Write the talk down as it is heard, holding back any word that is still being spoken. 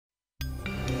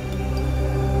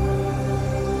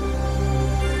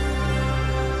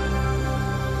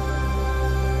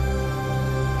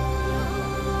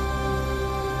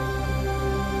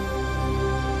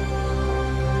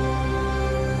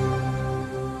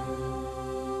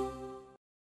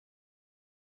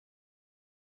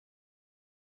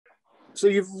So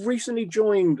you've recently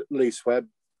joined LeaseWeb,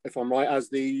 if I'm right, as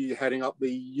the heading up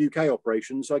the UK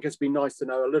operation. So I guess it'd be nice to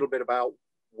know a little bit about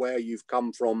where you've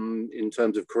come from in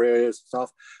terms of career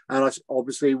stuff, and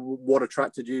obviously what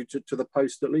attracted you to the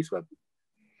post at LeaseWeb.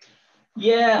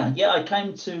 Yeah, I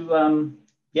came to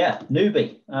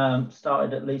newbie.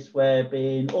 Started at LeaseWeb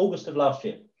in August of last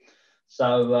year.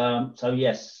 So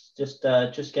yes, just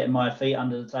getting my feet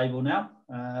under the table now,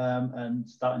 and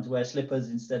starting to wear slippers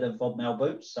instead of hobnail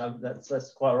boots. So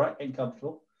that's quite all right, getting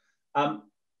comfortable. I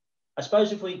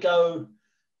suppose if we go,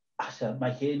 to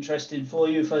make it interesting for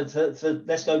you,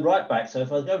 let's go right back. So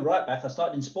if I go right back, I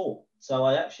started in sport. So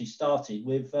I actually started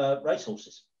with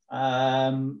racehorses.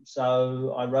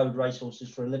 So I rode racehorses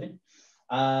for a living,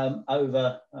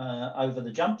 over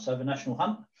the jumps, over National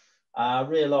Hunt. I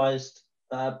realised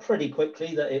pretty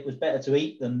quickly that it was better to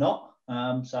eat than not.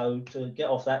 So to get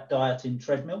off that dieting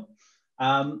treadmill.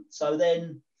 So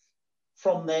then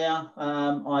from there,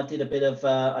 I did a bit of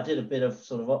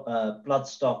sort of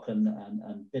bloodstock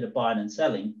and bit of buying and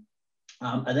selling,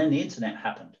 and then the internet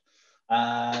happened.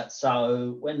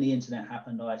 So when the internet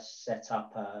happened, I set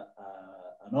up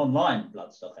an online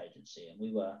bloodstock agency, and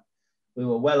we were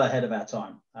well ahead of our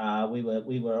time.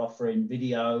 We were offering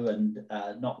video and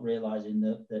not realizing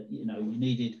that you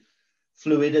needed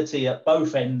fluidity at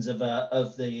both ends of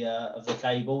the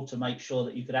cable to make sure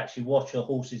that you could actually watch a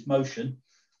horse's motion.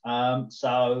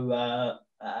 So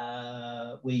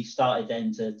we started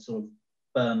then to sort of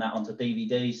burn that onto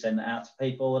DVD, send it out to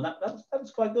people, and that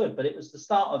was quite good. But it was the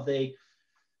start of the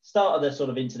sort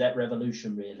of internet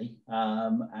revolution, really.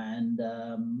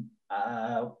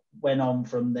 Went on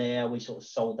from there. We sort of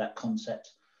sold that concept.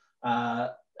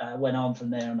 Went on from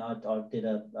there, and I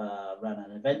ran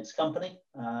an events company.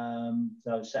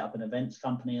 So set up an events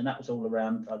company, and that was all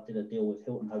around. I did a deal with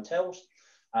Hilton Hotels,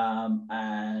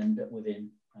 and within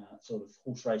sort of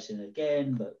horse racing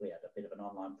again, but we had a bit of an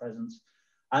online presence.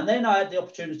 And then I had the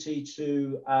opportunity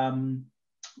to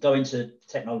go into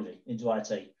technology, into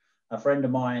IT. A friend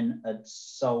of mine had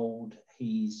sold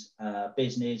his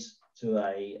business to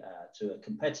a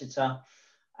competitor,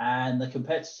 and the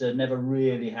competitor never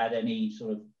really had any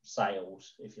sort of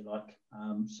sales, if you like.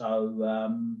 So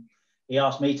he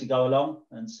asked me to go along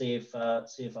and see if I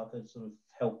could sort of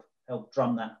help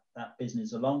drum that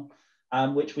business along,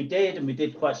 which we did, and we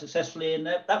did quite successfully. And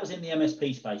that was in the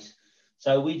MSP space.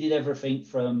 So we did everything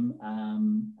from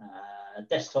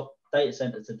desktop data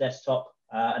center to desktop,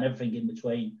 and everything in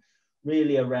between,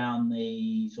 really around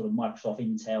the sort of Microsoft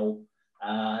Intel,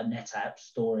 NetApp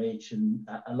storage, and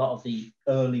a lot of the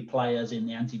early players in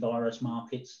the antivirus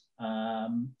markets. I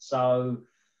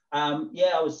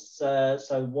was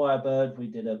so Wirebird. We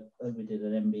did an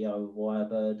MBO of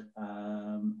Wirebird,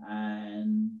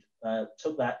 and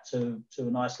took that to a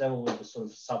nice level. It was sort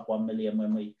of sub 1 million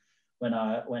when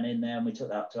I went in there, and we took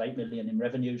that up to 8 million in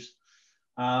revenues.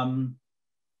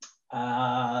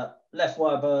 Left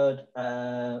Wirebird,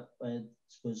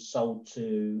 was sold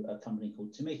to a company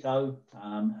called Timico,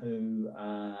 who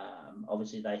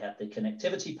obviously they had the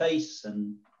connectivity piece,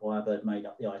 and Wirebird made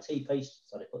up the IT piece,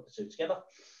 so they put the two together.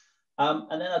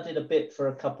 And then I did a bit for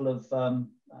a couple of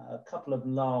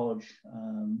large.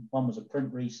 One was a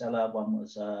print reseller, one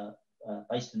was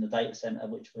based in the data center,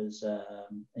 which was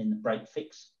in the break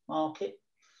fix market.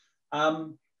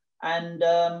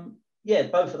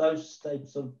 Both of those they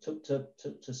sort of took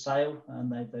to sale,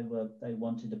 and they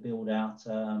wanted to build out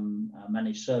a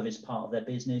managed service part of their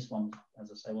business. One,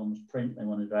 as I say, one was print. They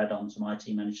wanted to add on some IT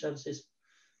managed services.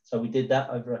 So we did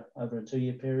that over a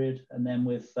 2-year period. And then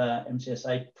with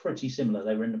MCSA, pretty similar.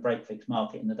 They were in the break fix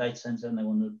market in the data center, and they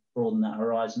wanted to broaden that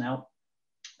horizon out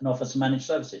and offer some managed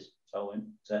services. So I went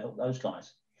to help those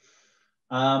guys.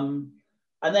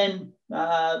 And then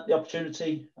the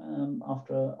opportunity,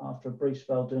 after a brief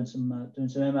spell doing some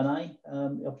M&A,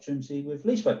 the opportunity with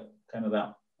LeaseWeb came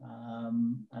about.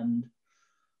 And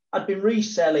I'd been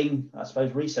reselling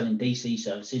DC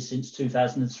services since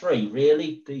 2003,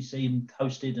 really, DC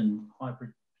hosted and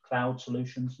hybrid cloud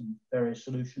solutions and various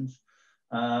solutions.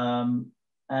 And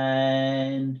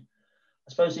I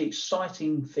suppose the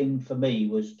exciting thing for me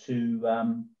was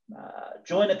to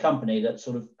join a company that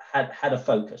sort of had a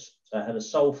focus. So I had a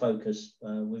sole focus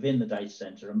within the data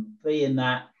center, and being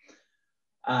that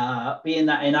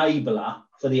enabler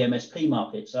for the MSP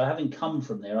market. So having come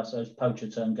from there, I suppose poacher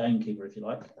turned gamekeeper, if you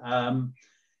like.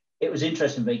 It was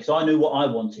interesting for me because I knew what I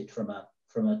wanted from a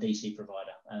DC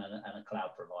provider and a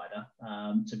cloud provider,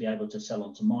 to be able to sell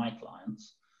on to my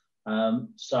clients.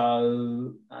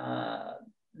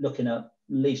 Looking at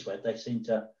LeaseWeb, they seem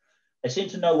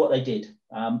to know what they did,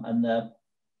 and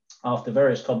after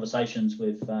various conversations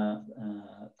with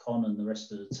Con and the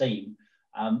rest of the team,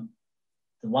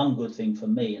 the one good thing for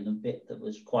me and the bit that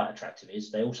was quite attractive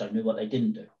is they also knew what they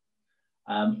didn't do.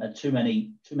 And too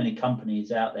many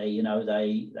companies out there, you know,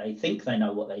 they think they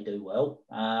know what they do well,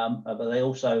 but they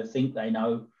also think they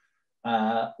know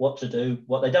what to do,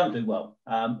 what they don't do well.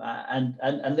 And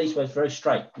Leaseweb's very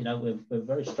straight. You know, we're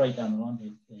very straight down the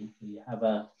line. We have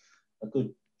a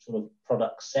good sort of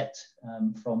product set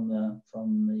from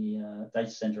the data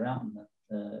center out, and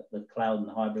the cloud and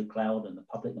the hybrid cloud and the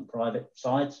public and private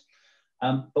sides.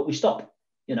 But we stop,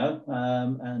 you know,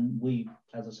 and we,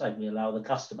 as I say, we allow the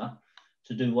customer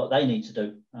to do what they need to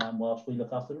do whilst we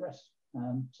look after the rest.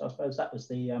 So I suppose that was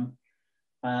the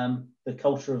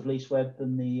culture of Leaseweb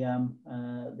and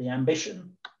the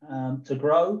ambition to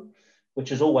grow, which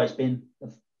has always been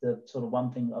the sort of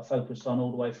one thing that I focused on all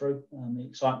the way through. The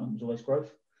excitement was always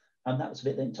growth, and that was a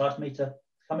bit that enticed me to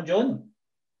come and join them.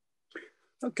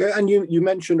 Okay, and you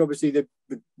mentioned obviously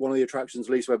one of the attractions,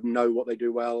 Leaseweb know what they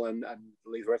do well and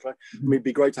leave the rest. I mean, it'd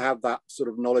be great to have that sort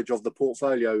of knowledge of the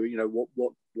portfolio. You know,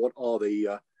 what are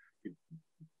the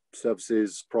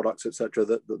services, products, etc.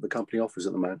 that the company offers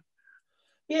at the moment?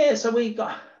 Yeah, so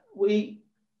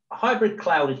hybrid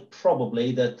cloud is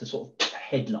probably the sort of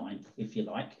headline, if you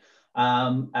like,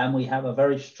 and we have a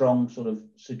very strong sort of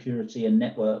security and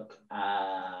network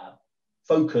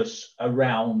focus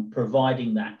around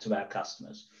providing that to our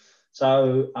customers.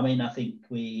 So, I mean, I think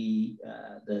the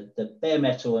bare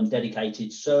metal and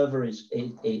dedicated server is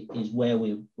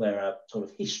where our sort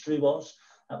of history was.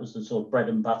 That was the sort of bread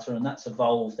and butter, and that's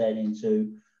evolved then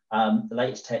into the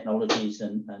latest technologies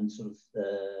and sort of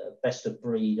the best of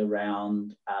breed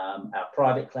around our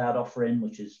private cloud offering,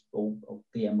 which is all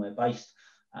VMware based,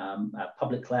 our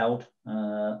public cloud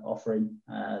offering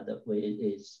that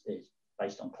is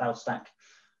based on CloudStack.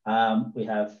 We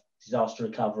have disaster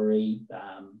recovery,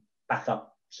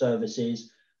 backup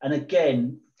services, and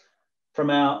again, from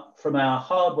our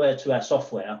hardware to our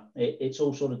software, it's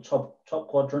all sort of top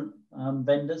quadrant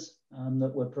vendors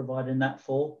that we're providing that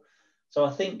for. So I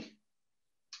think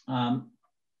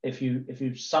if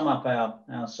you sum up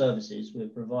our services, we're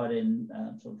providing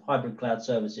sort of hybrid cloud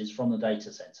services from the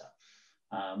data center,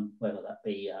 whether that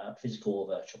be physical or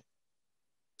virtual.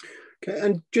 Okay,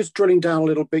 and just drilling down a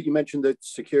little bit, you mentioned that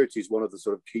security is one of the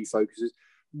sort of key focuses.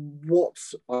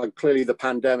 Clearly the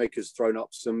pandemic has thrown up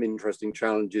some interesting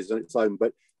challenges on its own,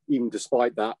 but even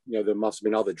despite that, you know, there must have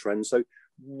been other trends. So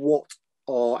what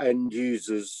are end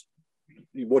users,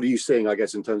 what are you seeing, I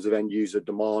guess, in terms of end user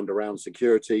demand around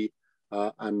security,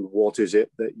 and what is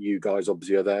it that you guys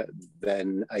obviously are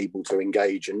then able to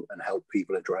engage and help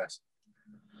people address?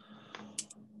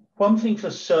 One thing for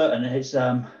certain is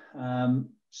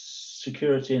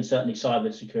security, and certainly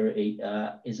cyber security,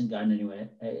 isn't going anywhere.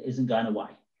 It isn't going away.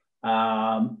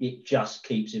 It just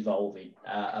keeps evolving.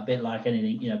 A bit like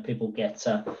anything, you know, people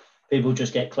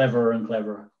just get cleverer and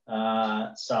cleverer.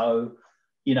 So,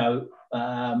 you know,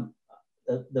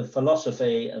 the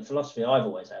philosophy I've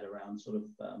always had around sort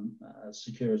of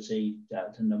security,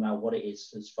 no matter what it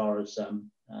is, as far as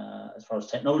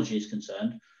technology is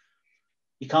concerned,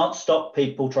 you can't stop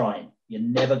people trying. You're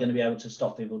never going to be able to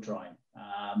stop people trying,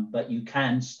 but you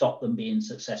can stop them being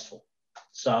successful.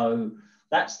 So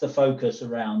that's the focus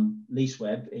around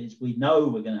Leaseweb. Is we know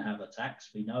we're going to have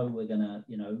attacks. We know we're going to,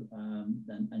 you know,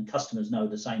 and customers know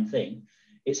the same thing.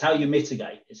 It's how you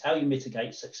mitigate. It's how you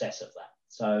mitigate success of that.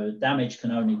 So damage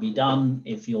can only be done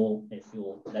if you're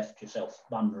left yourself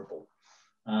vulnerable.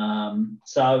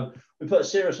 So we put a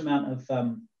serious amount of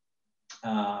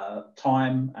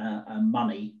time and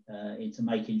money into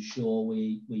making sure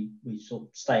we sort of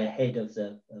stay ahead of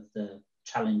the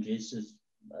challenges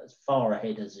as far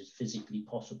ahead as is physically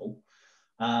possible.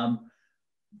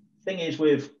 Thing is,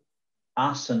 with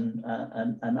us and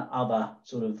other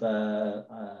sort of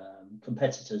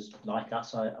competitors like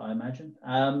us, I imagine,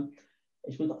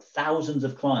 is we've got thousands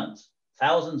of clients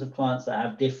that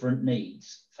have different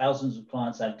needs, thousands of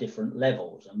clients that have different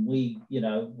levels, and we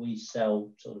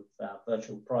sell sort of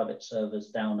virtual private servers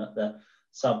down at the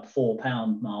sub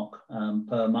 £4 mark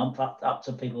per month, up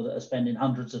to people that are spending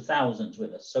hundreds of thousands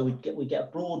with us. So we get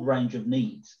a broad range of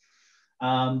needs,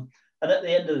 and at the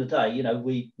end of the day, you know,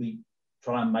 we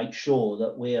try and make sure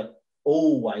that we're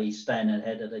always staying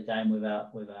ahead of the game with our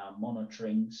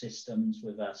monitoring systems,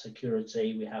 with our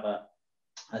security. We have a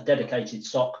dedicated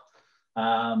SOC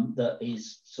that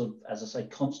is sort of, as I say,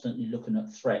 constantly looking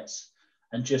at threats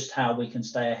and just how we can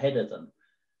stay ahead of them.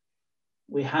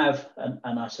 We have,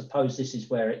 and I suppose this is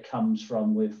where it comes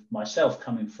from, with myself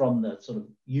coming from the sort of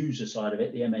user side of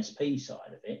it, the MSP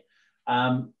side of it.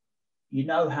 You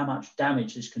know how much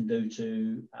damage this can do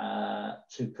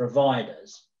to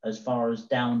providers as far as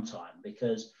downtime,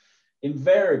 because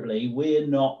invariably we're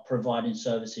not providing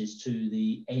services to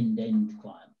the end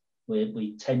client.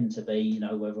 We tend to be, you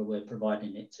know, whether we're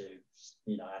providing it to,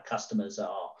 you know, our customers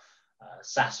are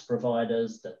SaaS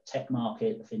providers, the tech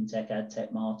market, the fintech, ad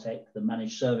tech, martech, the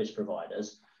managed service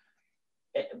providers.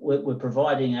 We're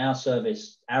providing our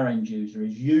service. Our end user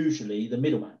is usually the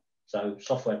middleman, so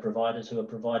software providers who are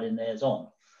providing theirs on.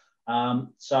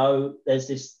 So there's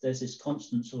this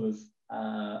constant sort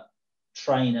of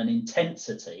train and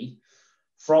intensity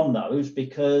from those,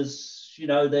 because, you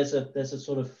know, there's a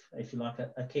sort of, if you like,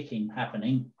 a kicking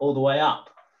happening all the way up.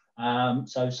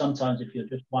 So sometimes if you're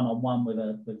just one-on-one with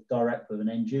an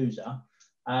end user,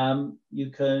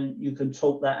 you can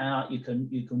talk that out, you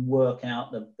can work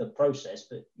out the process,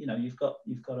 but, you know, you've got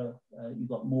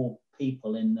more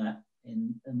people in that,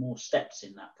 in more steps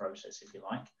in that process, if you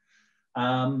like.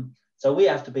 So we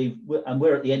have to be, and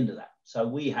we're at the end of that, so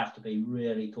we have to be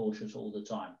really cautious all the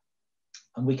time.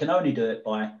 And we can only do it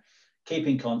by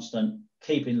keeping constant,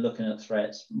 keeping looking at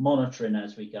threats, monitoring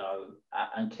as we go,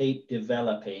 and keep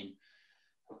developing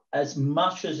as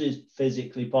much as is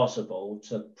physically possible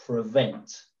to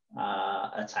prevent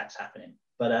attacks happening.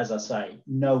 But as I say,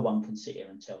 no one can sit here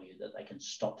and tell you that they can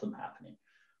stop them happening.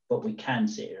 But we can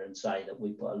sit here and say that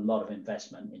we put a lot of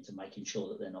investment into making sure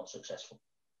that they're not successful.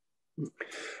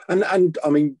 And I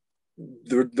mean,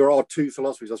 there are two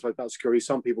philosophies, I suppose, about security.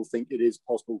 Some people think it is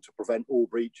possible to prevent all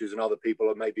breaches, and other people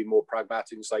are maybe more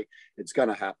pragmatic and say it's going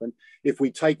to happen. If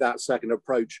we take that second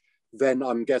approach, then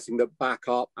I'm guessing that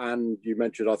backup, and you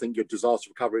mentioned, I think, your disaster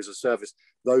recovery as a service,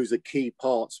 those are key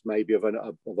parts maybe of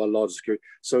a larger security.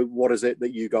 So what is it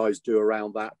that you guys do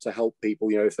around that to help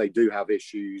people, you know, if they do have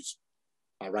issues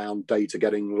around data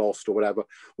getting lost or whatever,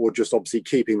 or just obviously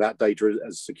keeping that data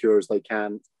as secure as they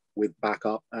can with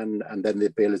backup and then the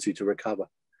ability to recover?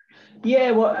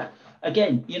 Yeah, well,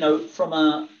 again, you know, from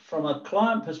a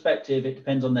client perspective, it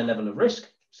depends on their level of risk.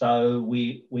 So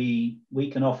we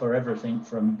can offer everything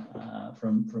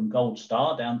from gold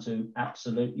star down to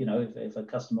absolute, you know, if a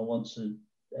customer wants to,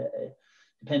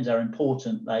 depends how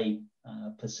important they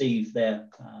perceive their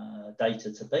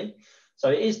data to be. So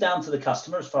it is down to the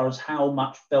customer as far as how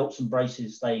much belts and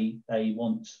braces they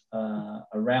want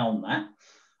around that.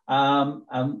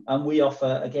 And we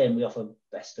offer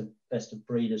best of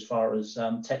breed as far as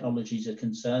technologies are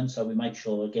concerned. So we make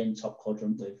sure, again, top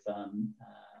quadrant with our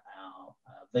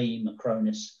Veeam,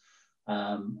 Acronis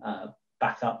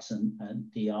backups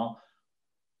and DR.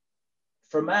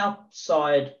 From our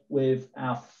side, with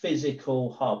our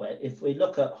physical hardware, if we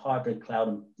look at hybrid cloud,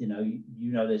 and you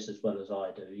know this as well as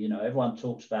I do, you know, everyone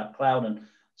talks about cloud, and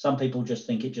some people just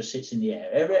think it just sits in the air.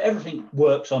 Everything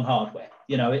works on hardware.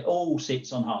 You know, it all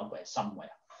sits on hardware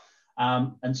somewhere.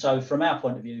 And so from our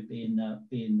point of view, being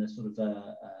the sort of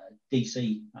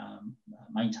DC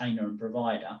maintainer and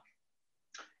provider,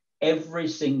 every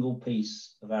single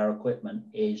piece of our equipment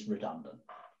is redundant.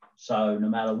 So no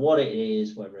matter what it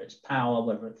is, whether it's power,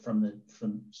 whether it's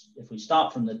if we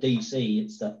start from the DC,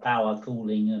 it's the power,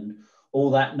 cooling, and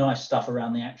all that nice stuff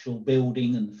around the actual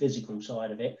building and the physical side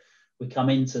of it. We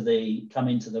come into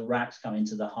the racks, come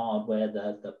into the hardware,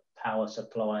 the power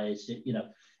supplies. You know,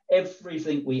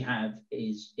 everything we have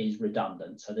is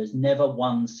redundant. So there's never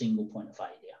one single point of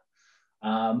failure.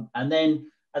 And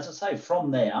then, as I say, from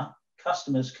there,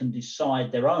 customers can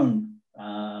decide their own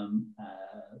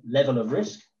level of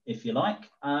risk, if you like,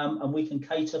 and we can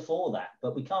cater for that.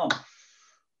 But we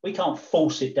can't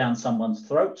force it down someone's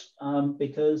throat,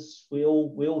 because we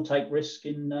all take risk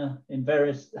in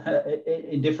various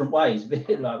in different ways. Like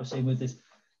we're seeing with this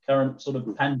current sort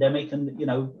of pandemic, and you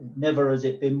know, never has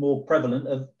it been more prevalent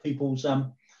of people's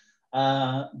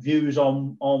views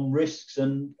on risks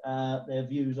and their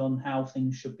views on how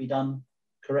things should be done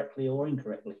correctly or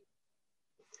incorrectly.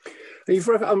 You've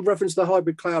referenced the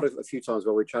hybrid cloud a few times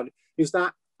while we chatted. Is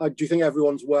that, do you think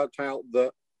everyone's worked out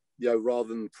that, you know, rather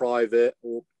than private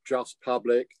or just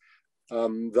public,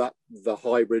 that the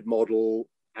hybrid model,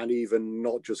 and even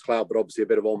not just cloud, but obviously a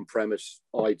bit of on-premise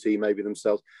IT maybe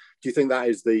themselves, do you think that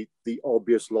is the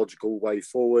obvious logical way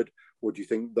forward? Or do you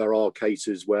think there are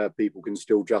cases where people can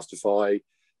still justify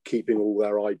keeping all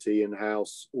their IT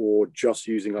in-house, or just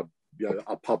using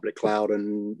a public cloud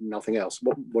and nothing else?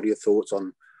 What are your thoughts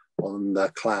on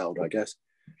the cloud, I guess?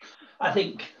 I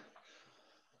think,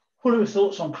 what are your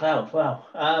thoughts on cloud? Well,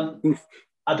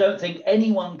 I don't think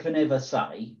anyone can ever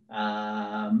say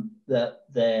that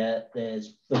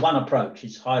there's the one approach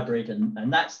is hybrid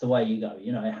and that's the way you go.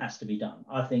 You know, it has to be done.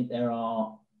 I think there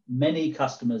are many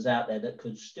customers out there that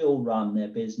could still run their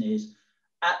business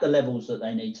at the levels that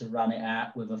they need to run it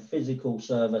at, with a physical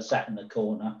server sat in the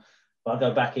corner, I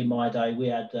go back in my day, we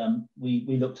had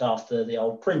we looked after the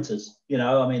old printers. You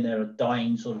know, I mean, they're a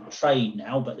dying sort of trade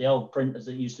now, but the old printers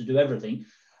that used to do everything.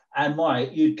 And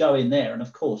you'd go in there, and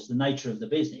of course, the nature of the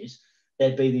business,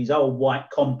 there'd be these old white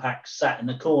compacts sat in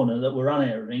the corner that were running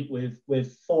everything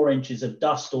with 4 inches of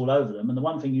dust all over them. And the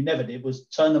one thing you never did was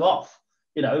turn them off,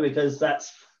 you know, because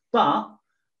that's. But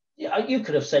you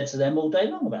could have said to them all day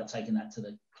long about taking that to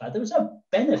the cloud. There was no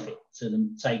benefit to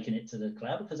them taking it to the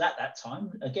cloud because at that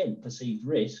time, again, perceived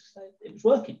risks, it was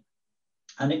working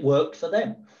and it worked for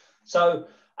them. So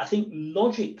I think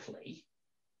logically,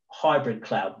 hybrid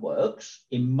cloud works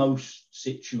in most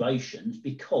situations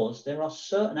because there are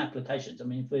certain applications. I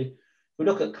mean, if we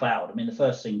look at cloud, I mean, the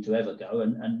first thing to ever go,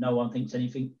 and no one thinks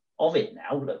anything of it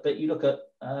now, but you look at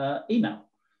email,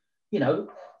 you know,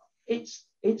 it's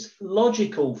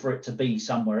logical for it to be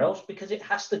somewhere else because it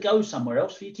has to go somewhere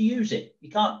else for you to use it. You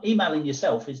can't, emailing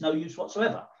yourself is no use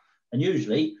whatsoever. And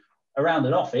usually around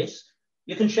an office,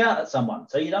 you can shout at someone.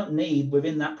 So you don't need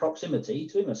within that proximity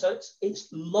to email. So it's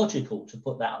logical to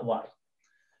put that away.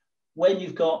 When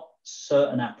you've got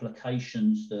certain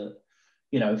applications that,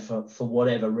 you know, for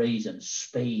whatever reason,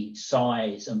 speed,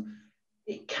 size,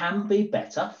 it can be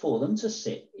better for them to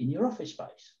sit in your office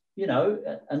space. You know,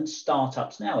 and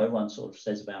startups now, everyone sort of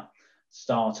says about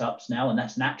startups now, and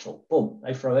that's natural. Boom,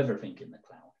 they throw everything in the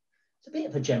cloud. It's a bit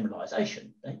of a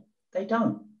generalization. They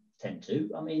don't tend to.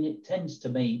 I mean, it tends to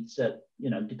me to, you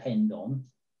know, depend on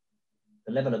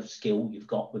the level of skill you've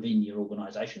got within your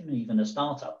organization, even a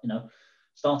startup. You know,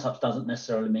 startups doesn't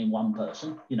necessarily mean one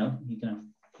person. You know, you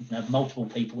can have multiple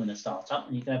people in a startup,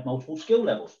 and you can have multiple skill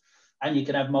levels, and you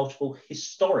can have multiple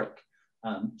historic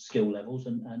skill levels,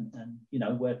 and you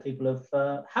know, where people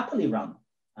have happily run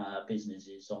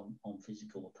businesses on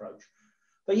physical approach.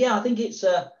 But yeah, I think it's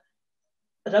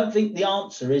I don't think the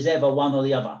answer is ever one or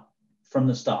the other from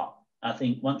the start. I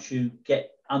think once you get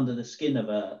under the skin of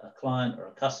a client or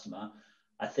a customer,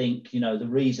 I think, you know, the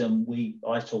reason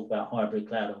I talk about hybrid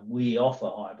cloud and we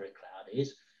offer hybrid cloud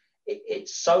is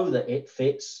it's so that it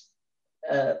fits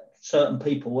certain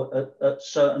people at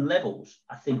certain levels.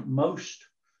 I think most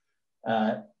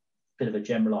bit of a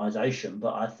generalization,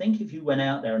 but I think if you went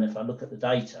out there and if I look at the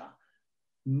data,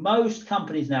 most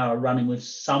companies now are running with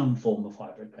some form of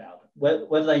hybrid cloud,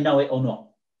 whether they know it or not,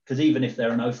 because even if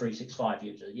they're an O365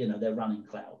 user, you know, they're running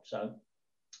cloud. So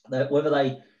whether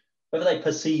they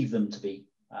perceive them to be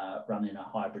running a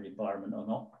hybrid environment or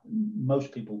not,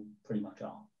 most people pretty much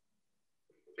are.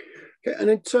 Okay, and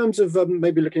in terms of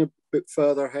maybe looking a bit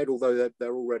further ahead, although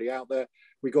they're already out there,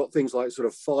 we got things like sort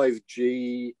of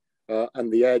 5G,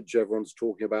 and the edge. Everyone's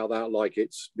talking about that like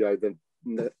it's, you know,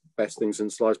 the best things in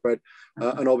sliced bread,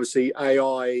 and obviously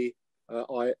AI,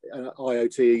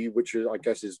 IoT, which I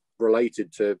guess is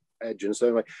related to edge in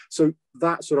some way. So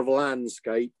that sort of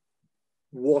landscape,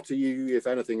 what are you, if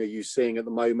anything, are you seeing at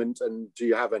the moment, and do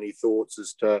you have any thoughts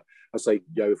as to, I say,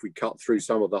 you know, if we cut through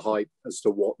some of the hype as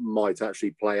to what might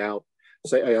actually play out?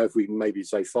 Say, if we maybe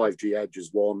say 5G edge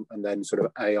as one, and then sort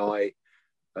of AI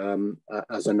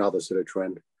as another sort of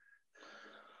trend.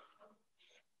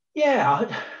 Yeah,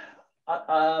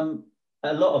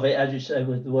 a lot of it, as you say,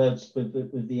 with the words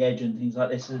with the edge and things like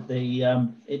this,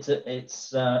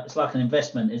 it's like an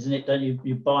investment, isn't it? Don't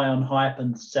you buy on hype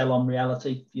and sell on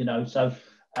reality? You know, so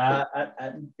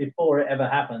and before it ever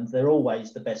happens, they're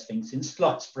always the best things in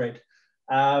sliced bread.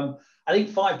 I think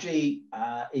 5G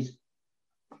is,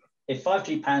 if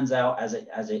 5G pans out as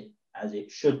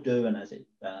it should do, and as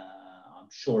I'm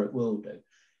sure it will do,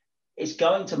 it's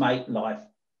going to make life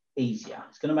easier.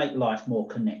 It's going to make life more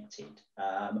connected.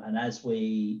 And as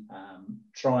we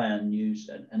try and use,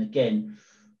 and again,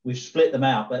 we've split them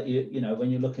out, but you know, when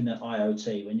you're looking at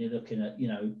IoT, when you're looking at, you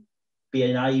know,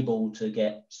 being able to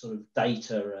get sort of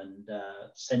data and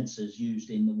sensors used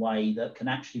in the way that can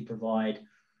actually provide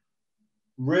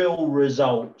real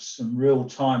results and real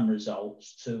time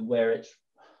results to where it's,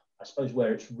 I suppose,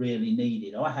 where it's really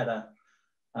needed. I had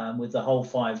with the whole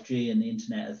 5G and the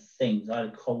Internet of Things, I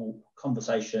had a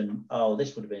conversation,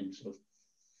 this would have been sort of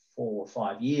 4 or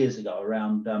 5 years ago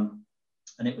around,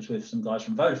 and it was with some guys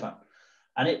from Vodafone.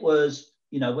 And it was,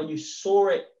 you know, when you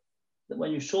saw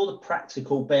the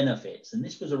practical benefits, and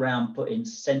this was around putting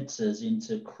sensors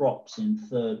into crops in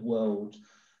third world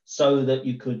so that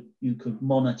you could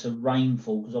monitor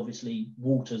rainfall, because obviously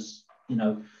water's, you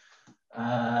know,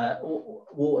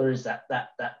 water is that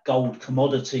gold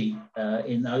commodity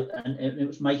and it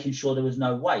was making sure there was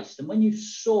no waste. And when you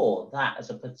saw that as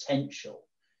a potential,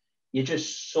 you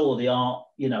just saw the art,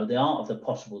 you know, the art of the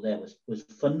possible there was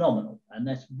phenomenal. And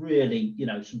that's really, you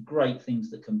know, some great things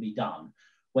that can be done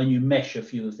when you mesh a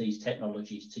few of these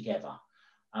technologies together.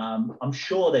 I'm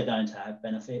sure they're going to have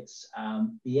benefits.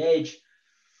 The edge.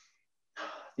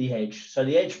 So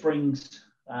the edge brings,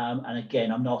 and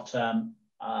again, I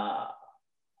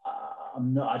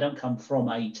don't come from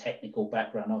a technical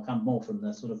background. I come more from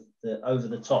the sort of the over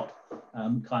the top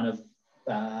kind of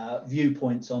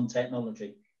viewpoints on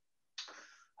technology.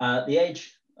 The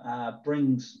edge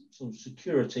brings sort of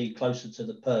security closer to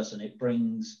the person. It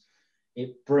brings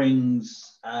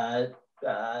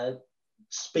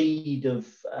speed of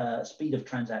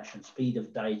transaction, speed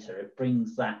of data. It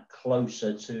brings that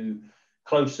closer to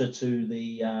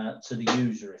the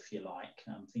user, if you like.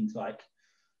 Things like,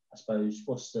 I suppose,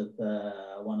 what's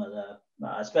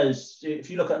I suppose if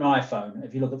you look at an iPhone,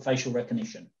 if you look at facial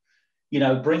recognition,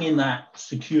 bringing that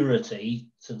security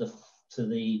to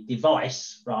the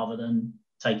device rather than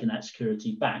taking that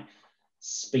security back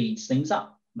speeds things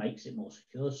up, makes it more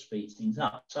secure, speeds things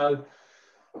up. So,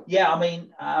 yeah, I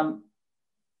mean,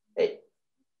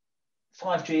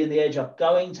 5G and the edge are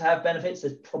going to have benefits.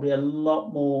 There's probably a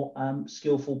lot more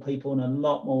skillful people and a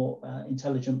lot more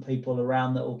intelligent people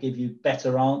around that will give you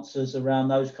better answers around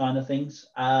those kind of things.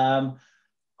 I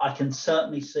can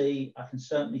certainly see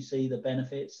the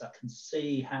benefits. I can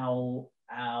see how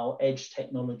our edge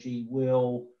technology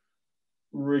will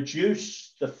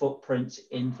reduce the footprint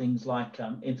in things like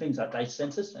data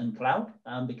centers and cloud,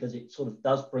 because it sort of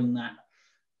does bring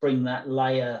that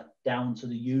layer down to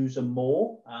the user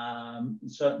more.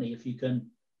 Certainly, if you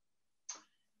can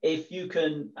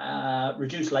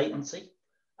reduce latency,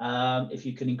 if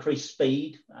you can increase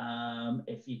speed,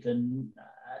 if you can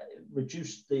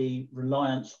reduce the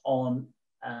reliance on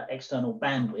external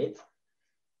bandwidth,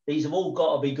 these have all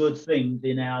got to be good things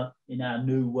in our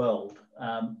new world.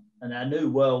 And our new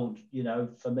world,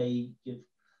 for me,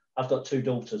 I've got two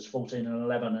daughters, 14 and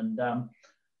 11, and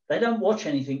they don't watch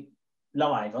anything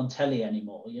live on telly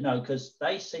anymore, because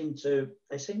they seem to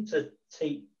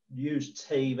use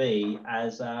TV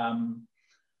as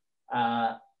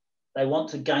they want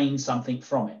to gain something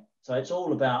from it. So it's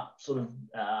all about sort of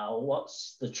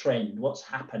what's the trend, what's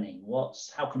happening,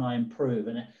 how can I improve,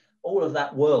 and all of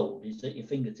that world is at your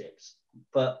fingertips.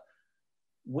 But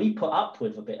we put up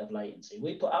with a bit of latency.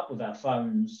 We put up with our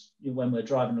phones when we're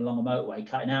driving along a motorway,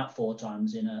 cutting out 4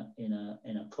 times in a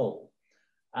call.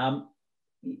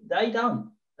 They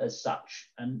don't, as such,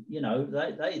 and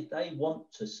they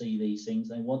want to see these things.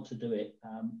 They want to do it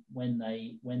when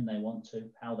they want to,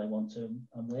 how they want to,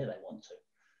 and where they want to.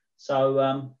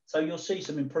 So you'll see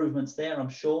some improvements there, I'm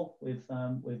sure, with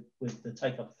the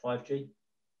take up of 5G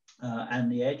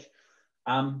and the edge.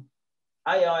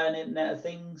 AI and Internet of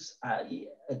Things,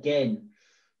 again,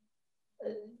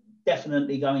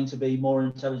 definitely going to be more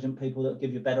intelligent people that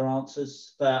give you better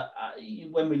answers. But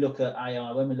when we look at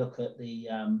AI, when we look at the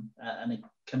and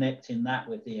connecting that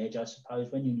with the edge, I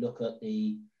suppose, when you look at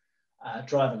the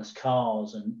driverless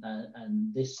cars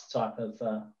and this type of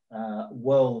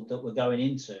world that we're going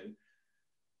into,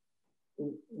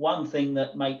 one thing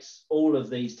that makes all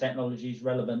of these technologies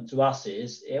relevant to us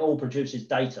is it all produces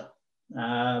data.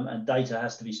 And data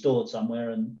has to be stored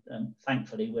somewhere, and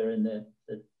thankfully we're in the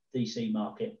DC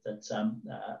market that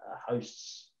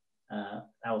hosts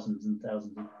thousands and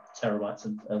thousands of terabytes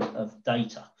of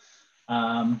data.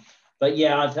 But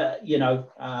yeah,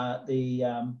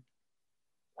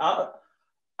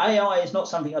 AI is not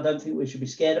something I don't think we should be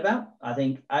scared about. I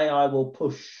think AI will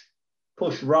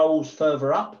push roles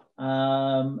further up,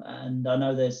 and I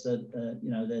know there's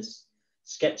there's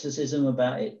skepticism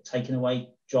about it taking away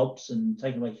jobs and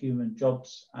taking away human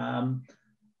jobs.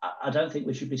 I don't think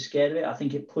we should be scared of it. I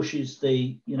think it pushes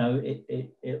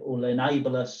it will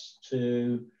enable us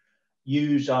to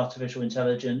use artificial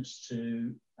intelligence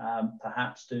to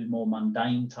perhaps do more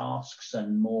mundane tasks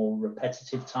and more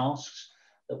repetitive tasks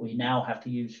that we now have to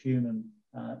use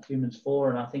humans for.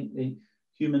 And I think the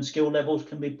human skill levels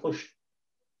can be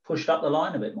pushed up the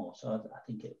line a bit more. So I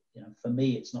think it, for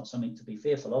me, it's not something to be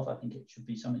fearful of. I think it should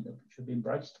be something that should be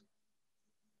embraced.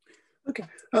 Okay,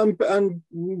 and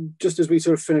just as we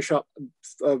sort of finish up,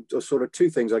 sort of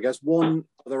 2 things, I guess. One,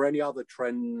 are there any other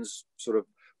trends, sort of,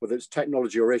 whether it's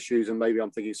technology or issues, and maybe I'm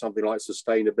thinking something like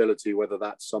sustainability, whether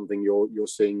that's something you're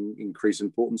seeing increase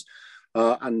importance?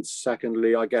 And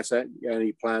secondly, I guess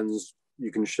any plans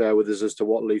you can share with us as to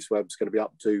what LeaseWeb's going to be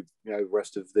up to, the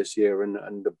rest of this year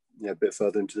and a bit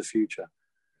further into the future.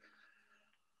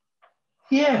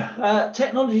 Yeah,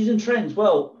 technologies and trends.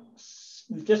 Well,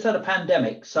 we've just had a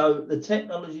pandemic, so the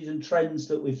technologies and trends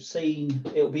that we've seen,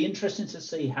 it'll be interesting to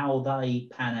see how they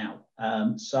pan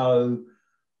out. So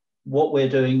what we're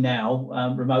doing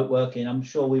now, remote working, I'm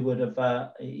sure we would have,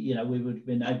 we would have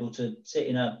been able to sit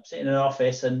in an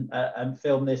office and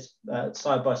film this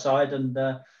side by side and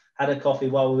had a coffee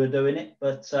while we were doing it.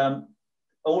 But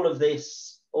all of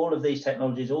these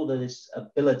technologies, all of this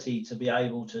ability to be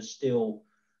able to still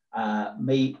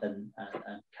meet and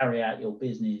carry out your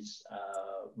business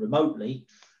remotely.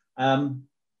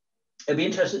 It'll be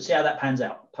interesting to see how that pans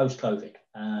out post-COVID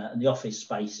and the office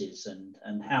spaces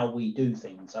and how we do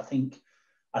things. I think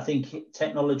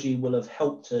technology will have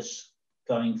helped us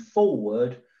going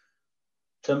forward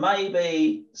to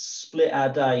maybe split our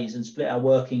days and split our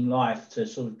working life to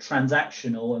sort of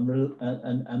transactional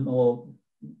and more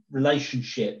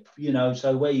relationship,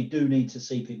 so where you do need to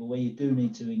see people, where you do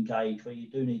need to engage, where you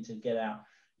do need to get out,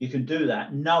 you can do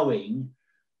that knowing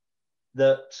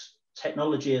that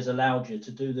technology has allowed you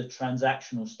to do the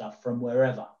transactional stuff from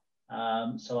wherever.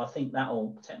 So I think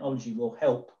technology will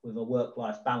help with a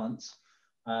work-life balance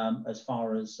as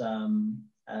far as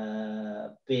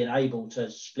being able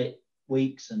to split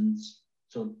weeks and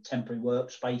sort of temporary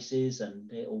workspaces,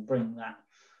 and it will bring that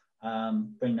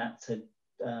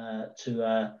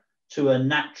to a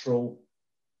natural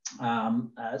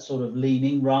sort of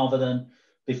leaning, rather than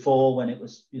before when it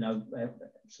was, there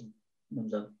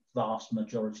was a vast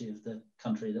majority of the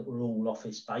country that were all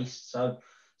office based. So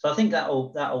I think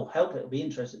that'll help. It'll be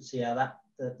interesting to see how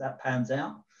that pans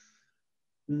out.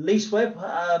 LeaseWeb,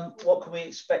 what can we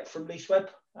expect from LeaseWeb?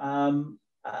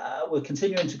 We're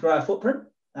continuing to grow our footprint.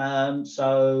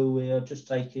 So we are just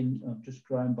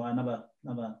growing by another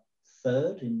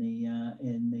third in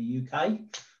the UK.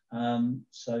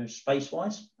 So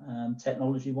space-wise,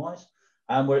 technology-wise.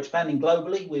 We're expanding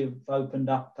globally. We've opened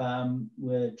up,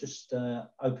 we're just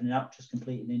opening up, just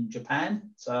completing in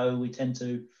Japan. So we tend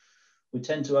to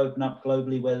open up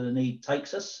globally where the need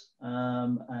takes us.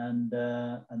 And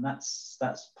that's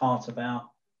part of our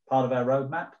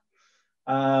roadmap.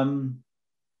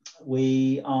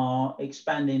 We are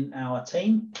expanding our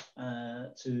team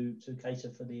to cater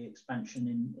for the expansion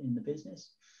in the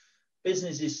business.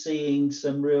 Business is seeing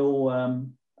some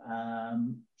real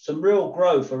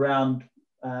growth around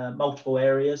multiple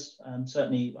areas.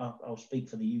 Certainly, I'll speak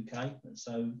for the UK.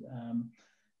 So,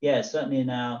 certainly in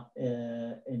our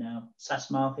SaaS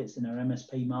markets, in our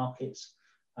MSP markets,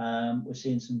 we're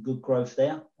seeing some good growth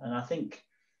there. And I think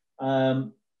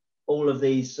all of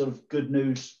these sort of good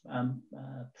news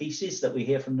pieces that we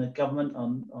hear from the government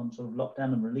on sort of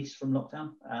lockdown and release from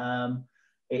lockdown,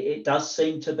 it does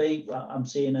seem to be, I'm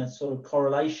seeing a sort of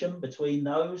correlation between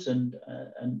those and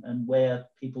where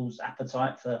people's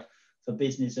appetite for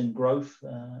business and growth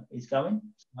is going.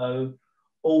 So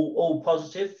all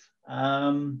positive.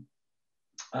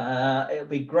 It'll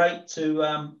be great to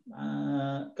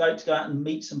go out and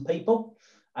meet some people.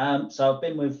 So I've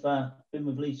been with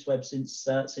LeaseWeb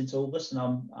since August, and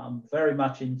I'm very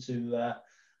much into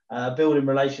building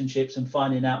relationships and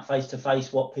finding out face to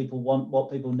face what people want,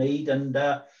 what people need. And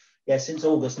since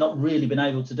August, not really been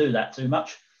able to do that too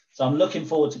much. So I'm looking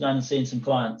forward to going and seeing some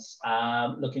clients.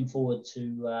 Looking forward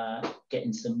to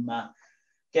getting some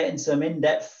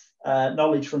in-depth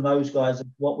knowledge from those guys of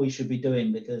what we should be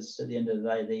doing, because at the end of the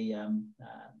day,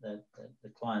 the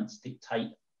clients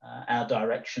dictate our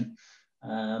direction,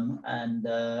 and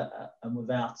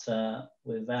without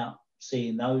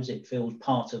seeing those, it feels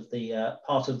part of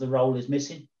the role is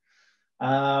missing.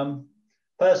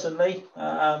 Personally,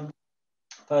 I'd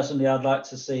like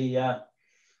to see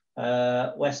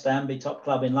West Ham be top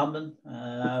club in London.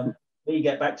 We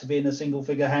get back to being a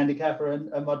single-figure handicapper,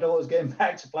 and my daughter's getting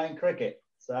back to playing cricket.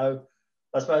 So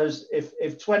I suppose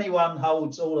if 21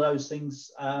 holds all those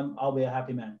things, I'll be a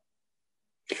happy man.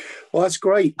 Well, that's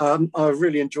great. I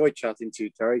really enjoyed chatting to you,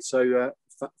 Terry. So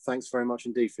thanks very much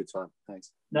indeed for your time.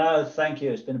 Thanks. No, thank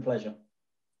you. It's been a pleasure.